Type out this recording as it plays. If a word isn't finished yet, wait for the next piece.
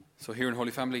So here in Holy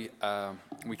Family,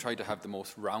 we try to have the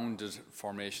most rounded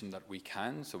formation that we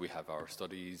can. So we have our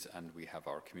studies, and we have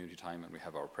our community time, and we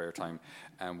have our prayer time,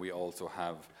 and we also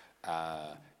have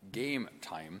game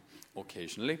time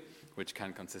occasionally, which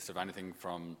can consist of anything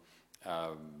from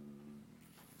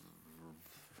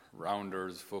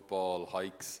rounders, football,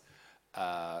 hikes,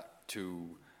 to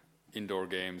indoor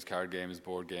games, card games,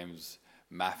 board games,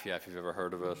 Mafia, if you've ever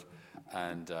heard of it,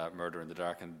 and Murder in the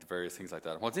Dark, and various things like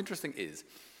that. And what's interesting is,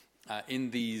 in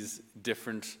these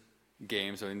different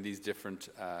games, or in these different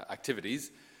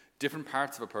activities, different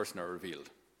parts of a person are revealed,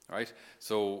 right?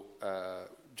 So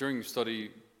during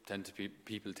study,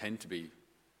 people tend to be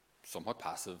somewhat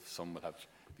passive. Some will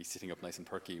be sitting up nice and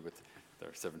perky with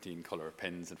their 17 colour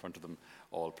pens in front of them,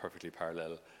 all perfectly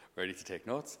parallel, ready to take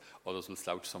notes. Others will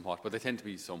slouch somewhat, but they tend to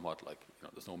be somewhat like,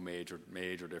 there's no major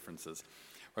differences.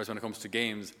 Whereas when it comes to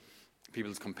games,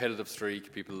 people's competitive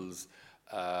streak, people's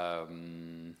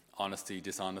honesty,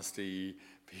 dishonesty,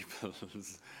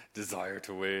 people's desire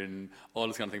to win, all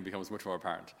this kind of thing becomes much more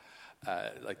apparent.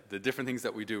 Like the different things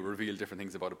that we do reveal different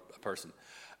things about a person.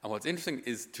 And what's interesting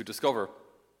is to discover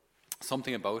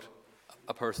something about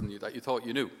a person that you thought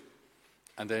you knew,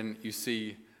 and then you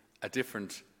see a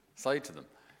different side to them.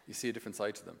 You see a different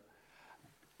side to them.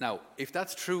 Now, if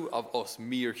that's true of us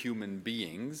mere human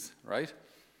beings, right,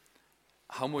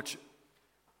 how much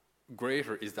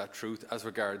greater is that truth as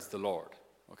regards the Lord,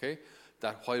 okay?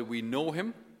 That while we know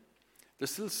him,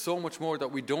 there's still so much more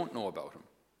that we don't know about him.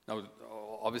 Now,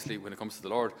 obviously, when it comes to the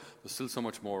Lord, there's still so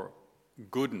much more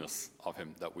goodness of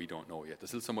him that we don't know yet.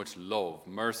 There's still so much love,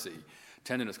 mercy,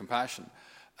 tenderness, compassion,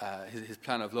 his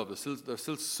plan of love. There's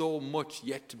still so much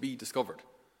yet to be discovered,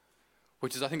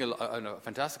 which is, I think, a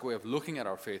fantastic way of looking at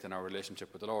our faith and our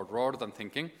relationship with the Lord, rather than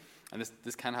thinking, and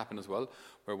this can happen as well,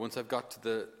 where once I've got to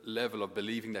the level of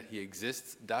believing that he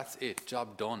exists, that's it,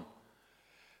 job done.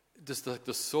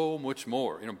 There's so much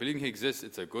more. Believing he exists,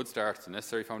 it's a good start, it's a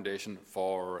necessary foundation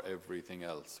for everything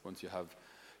else. Once you have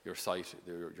your sight,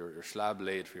 your slab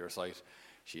laid for your sight,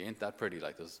 she ain't that pretty.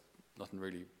 Like, there's nothing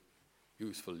really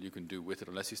useful you can do with it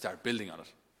unless you start building on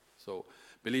it. So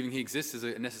believing he exists is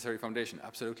a necessary foundation,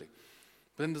 absolutely.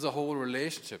 But then there's a whole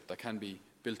relationship that can be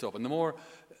built up. And the more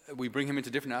we bring him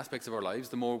into different aspects of our lives,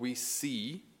 the more we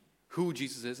see who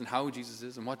Jesus is and how Jesus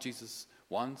is and what Jesus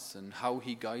wants and how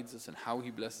he guides us and how he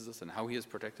blesses us and how he has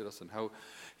protected us and how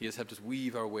he has helped us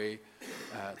weave our way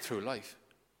through life.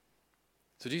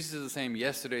 So Jesus is the same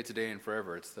yesterday, today, and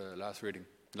forever. It's the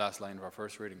last line of our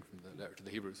first reading from the letter to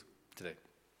the Hebrews today.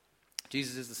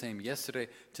 Jesus is the same yesterday,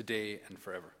 today, and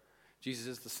forever. Jesus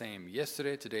is the same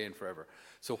yesterday, today, and forever.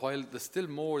 So while there's still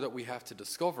more that we have to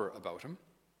discover about him,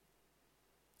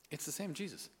 it's the same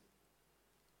Jesus.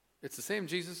 It's the same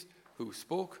Jesus who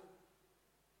spoke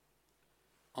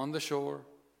on the shore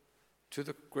to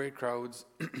the great crowds.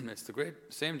 It's the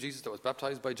same Jesus that was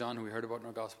baptized by John, who we heard about in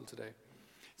our gospel today.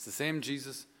 It's the same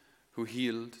Jesus who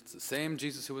healed. It's the same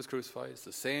Jesus who was crucified. It's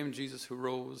the same Jesus who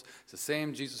rose. It's the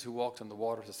same Jesus who walked on the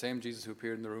water. It's the same Jesus who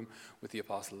appeared in the room with the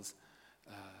apostles.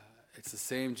 It's the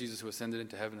same Jesus who ascended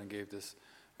into heaven and gave this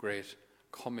great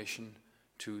commission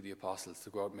to the apostles to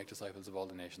go out and make disciples of all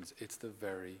the nations. It's the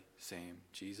very same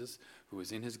Jesus who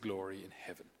is in his glory in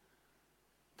heaven.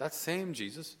 That same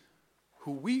Jesus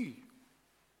who we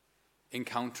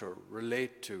encounter,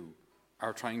 relate to,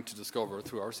 are trying to discover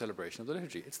through our celebration of the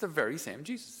liturgy. It's the very same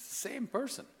Jesus, it's the same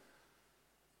person.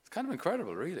 It's kind of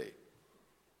incredible, really.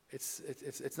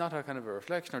 It's not a kind of a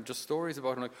reflection or just stories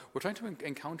about him. Like, we're trying to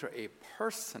encounter a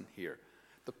person here,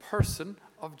 the person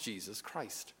of Jesus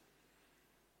Christ.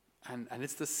 And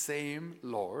it's the same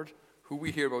Lord who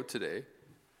we hear about today,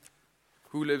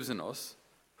 who lives in us,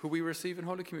 who we receive in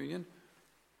Holy Communion,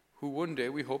 who one day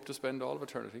we hope to spend all of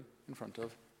eternity in front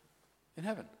of in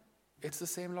heaven. It's the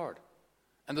same Lord.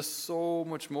 And there's so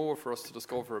much more for us to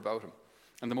discover about him.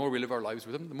 And the more we live our lives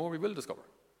with him, the more we will discover.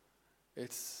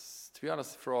 It's, to be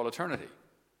honest, for all eternity,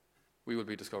 we will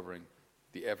be discovering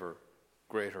the ever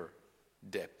greater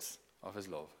depths of his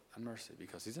love and mercy,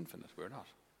 because he's infinite, we're not.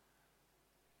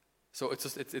 So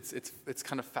it's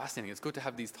kind of fascinating. It's good to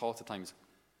have these thoughts at times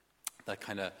that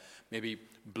kind of maybe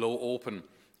blow open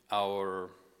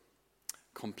our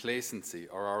complacency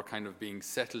or our kind of being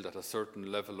settled at a certain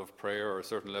level of prayer or a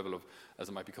certain level of, as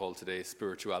it might be called today,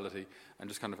 spirituality, and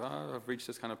just kind of, I've reached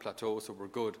this kind of plateau, so we're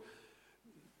good.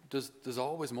 There's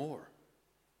always more.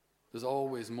 There's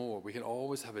always more. We can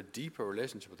always have a deeper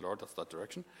relationship with the Lord. That's that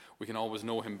direction. We can always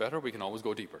know him better. We can always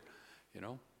go deeper.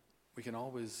 We can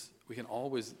always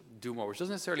do more, which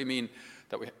doesn't necessarily mean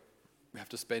that we have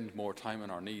to spend more time on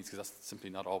our needs, because that's simply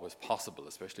not always possible,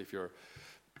 especially if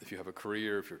you have a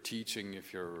career, if you're teaching,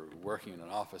 if you're working in an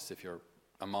office, if you're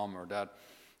a mom or dad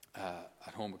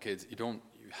at home with kids, you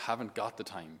haven't got the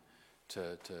time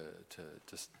to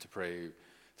pray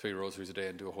 3 rosaries a day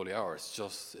and do a holy hour. It's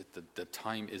just the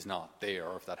time is not there.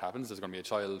 Or if that happens, there's going to be a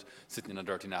child sitting in a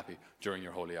dirty nappy during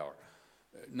your holy hour.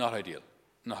 Not ideal.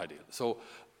 So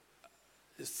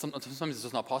sometimes it's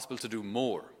just not possible to do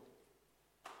more.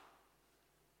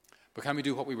 But can we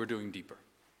do what we were doing deeper?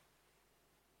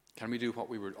 Can we do what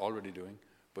we were already doing,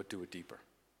 but do it deeper?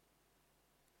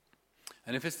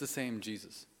 And if it's the same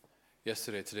Jesus,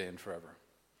 yesterday, today, and forever,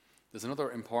 there's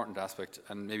another important aspect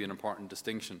and maybe an important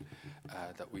distinction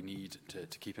that we need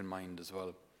to keep in mind as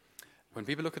well. When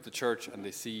people look at the church and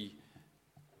they see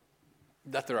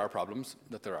that there are problems,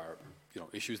 that there are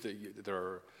issues, that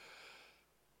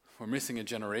we're missing a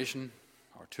generation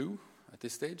or two at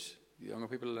this stage. The younger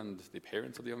people and the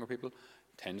parents of the younger people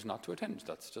tend not to attend.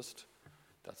 That's just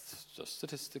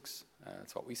statistics.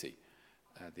 That's what we see.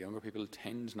 The younger people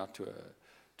tend not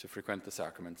to frequent the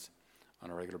sacraments on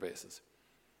a regular basis.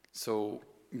 So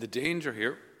the danger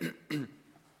here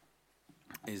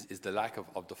is the lack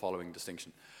of the following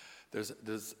distinction. There's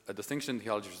a distinction in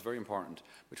theology which is very important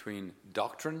between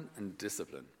doctrine and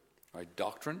discipline. Right?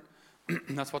 Doctrine,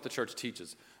 that's what the church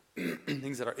teaches.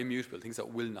 Things that are immutable, things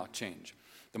that will not change.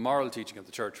 The moral teaching of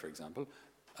the church, for example,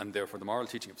 and therefore the moral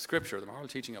teaching of Scripture, the moral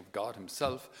teaching of God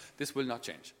himself, this will not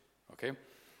change. Okay?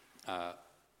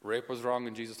 Rape was wrong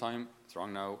in Jesus' time. It's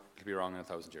wrong now. It'll be wrong in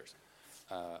 1,000 years.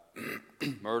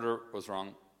 Murder was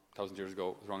wrong 1,000 years ago.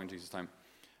 It was wrong in Jesus' time.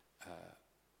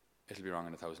 It'll be wrong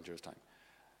in 1,000 years' time.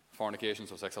 Fornication,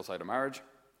 so sex outside of marriage,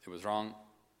 it was wrong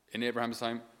in Abraham's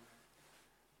time.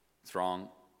 It's wrong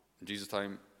in Jesus'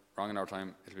 time. Wrong in our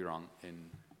time. It'll be wrong in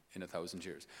 1,000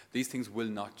 years. These things will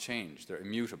not change. They're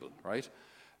immutable, right?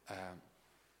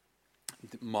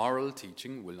 The moral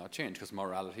teaching will not change because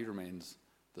morality remains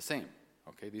the same.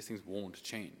 Okay, these things won't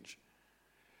change.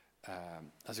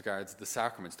 As regards the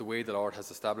sacraments, the way the Lord has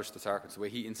established the sacraments, the way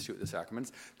he instituted the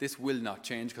sacraments, this will not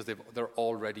change because they're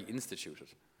already instituted.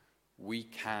 We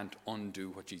can't undo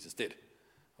what Jesus did.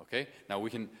 Okay? Now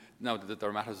there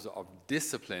are matters of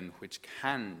discipline which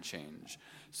can change.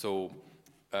 So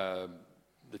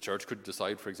the church could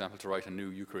decide, for example, to write a new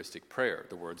Eucharistic prayer.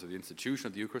 The words of the institution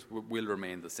of the Eucharist will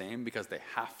remain the same because they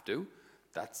have to.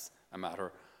 That's a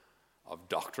matter of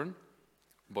doctrine.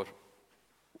 But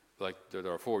like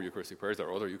there are 4 Eucharistic prayers, there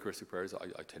are other Eucharistic prayers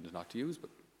I tend not to use, but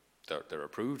they're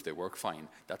approved, they work fine.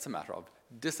 That's a matter of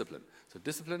discipline. So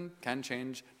discipline can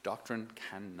change, doctrine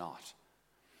cannot.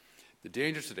 The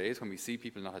danger today is when we see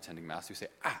people not attending Mass, we say,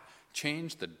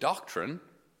 change the doctrine,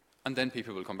 and then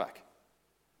people will come back.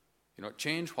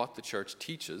 Change what the church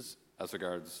teaches as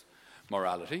regards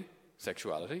morality,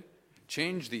 sexuality,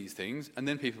 change these things, and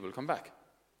then people will come back.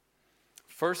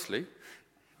 Firstly,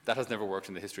 that has never worked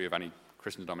in the history of any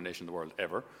Christian denomination in the world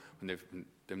ever. When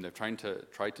they've tried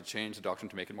to change the doctrine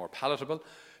to make it more palatable,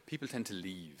 people tend to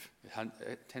leave.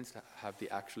 It tends to have the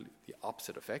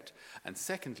opposite effect. And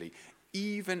secondly,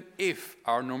 even if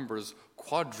our numbers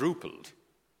quadrupled,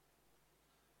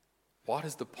 what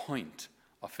is the point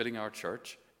of filling our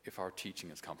church if our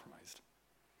teaching is compromised?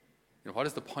 What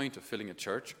is the point of filling a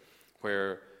church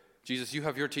where, Jesus, you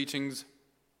have your teachings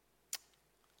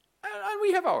and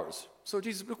we have ours. So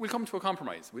Jesus, look, we'll come to a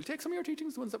compromise. We'll take some of your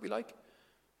teachings, the ones that we like,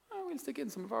 and we'll stick in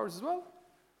some of ours as well,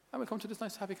 and we'll come to this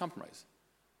nice happy compromise.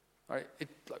 All right?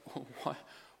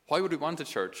 Why would we want a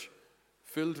church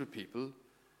filled with people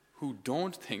who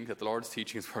don't think that the Lord's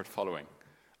teaching is worth following?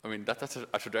 I mean, that's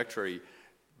a trajectory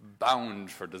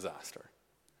bound for disaster.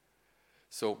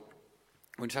 So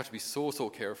we just have to be so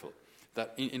careful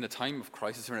that in a time of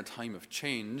crisis or in a time of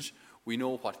change, we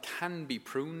know what can be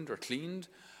pruned or cleaned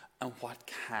and what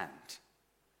can't.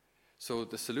 So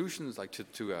the solutions like to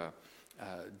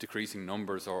decreasing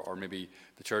numbers or maybe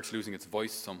the church losing its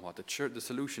voice somewhat, the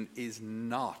solution is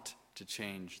not to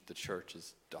change the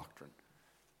church's doctrine.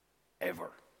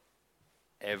 Ever.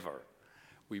 There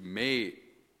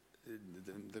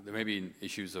may be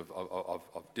issues of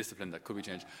discipline that could be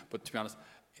changed, but to be honest,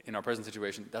 in our present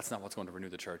situation, that's not what's going to renew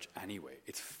the church anyway.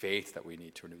 It's faith that we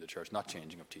need to renew the church, not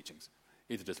changing of teachings,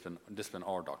 either discipline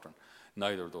or doctrine.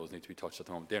 Neither of those need to be touched at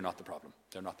the moment. They're not the problem.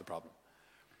 The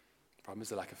problem is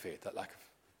the lack of faith, that lack of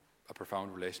a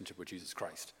profound relationship with Jesus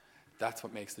Christ. That's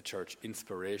what makes the church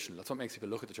inspirational. That's what makes people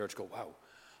look at the church and go, wow,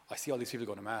 I see all these people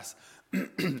going to Mass.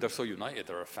 They're so united.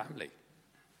 They're a family.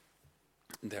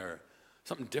 There's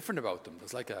something different about them.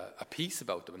 There's like a peace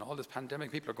about them. And all this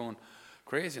pandemic, people are going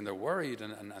crazy and they're worried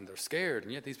and they're scared.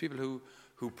 And yet these people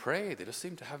who pray, they just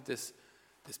seem to have this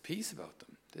peace about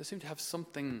them. They seem to have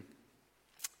something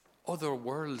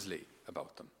otherworldly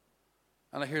about them.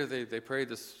 And I hear they pray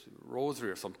this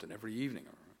rosary or something every evening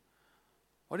or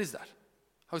What is that?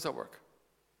 How does that work?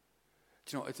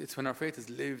 Do you know, it's when our faith is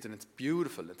lived and it's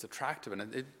beautiful, it's attractive,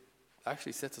 and it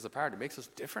actually sets us apart. It makes us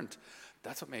different.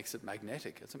 That's what makes it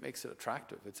magnetic. That's what makes it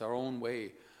attractive. It's our own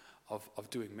way of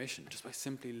doing mission, just by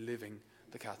simply living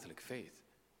the Catholic faith.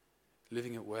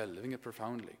 Living it well, living it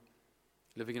profoundly.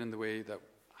 Living it in the way that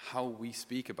how we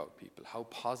speak about people, how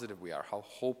positive we are, how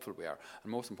hopeful we are, and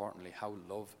most importantly, how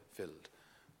love-filled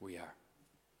we are.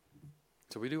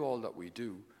 So we do all that we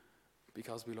do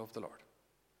because we love the Lord.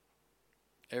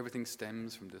 Everything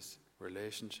stems from this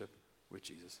relationship with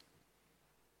Jesus.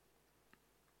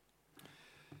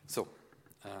 So,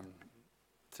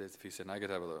 today's the feast day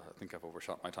Nagata, although I think I've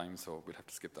overshot my time, so we'll have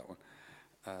to skip that one.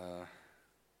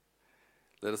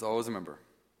 Let us always remember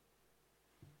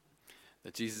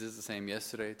that Jesus is the same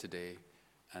yesterday, today,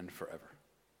 and forever.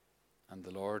 And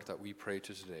the Lord that we pray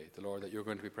to today, the Lord that you're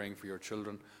going to be praying for your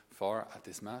children for at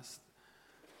this Mass,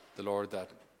 the Lord that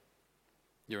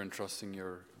you're entrusting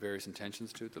your various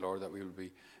intentions to, the Lord that we will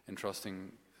be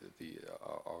entrusting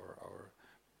our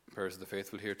prayers of the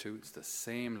faithful here to, it's the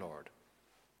same Lord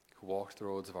who walked the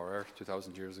roads of our earth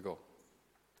 2,000 years ago.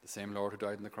 The same Lord who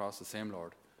died on the cross, the same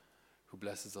Lord who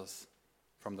blesses us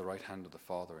from the right hand of the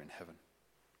Father in heaven.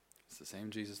 It's the same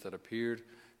Jesus that appeared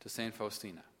to Saint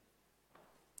Faustina.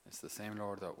 It's the same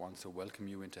Lord that wants to welcome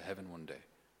you into heaven one day.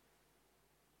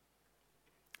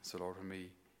 So Lord,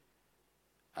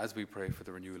 as we pray for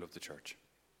the renewal of the church,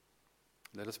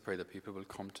 let us pray that people will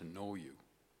come to know you,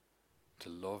 to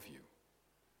love you,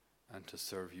 and to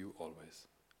serve you always.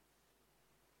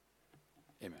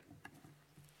 Amen.